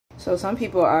So some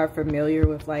people are familiar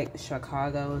with like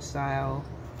Chicago style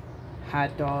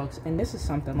hot dogs, and this is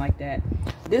something like that.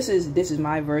 This is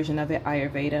my version of it,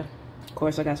 Ayurveda. Of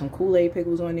course, I got some Kool-Aid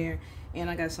pickles on there,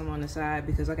 and I got some on the side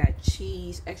because I got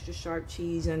cheese, extra sharp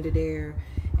cheese under there,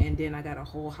 and then I got a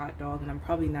whole hot dog, and I'm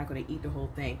probably not going to eat the whole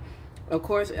thing. Of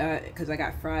course, because I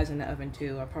got fries in the oven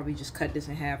too, I'll probably just cut this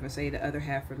in half and save the other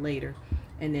half for later,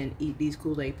 and then eat these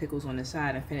Kool-Aid pickles on the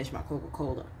side and finish my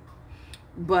Coca-Cola.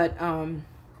 But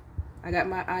I got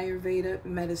my Ayurveda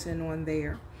medicine on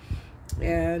there,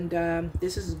 and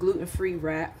this is gluten-free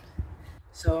wrap.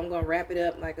 So I'm gonna wrap it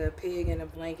up like a pig in a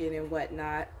blanket and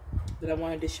whatnot. But I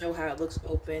wanted to show how it looks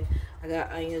open. I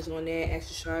got onions on there,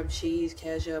 extra sharp cheese,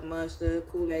 ketchup, mustard,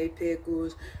 Kool-Aid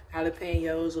pickles,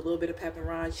 jalapenos, a little bit of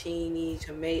pepperoncini,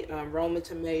 tomato, Roma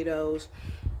tomatoes,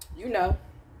 you know.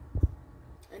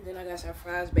 And then I got some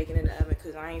fries baking in the oven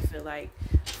because I ain't feel like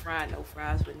frying no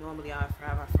fries, but normally I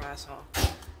fry my fries, so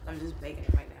I'm just baking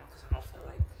it right now because I don't feel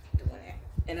like doing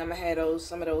that. And I'm gonna have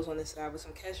some of those on the side with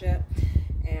some ketchup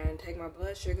and take my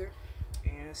blood sugar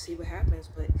and see what happens.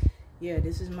 But yeah,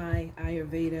 this is my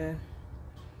Ayurveda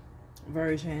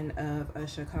version of a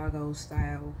Chicago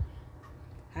style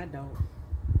hot dog.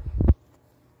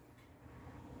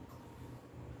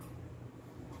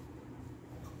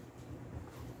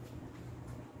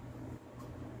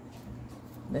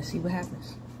 Let's see what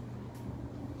happens.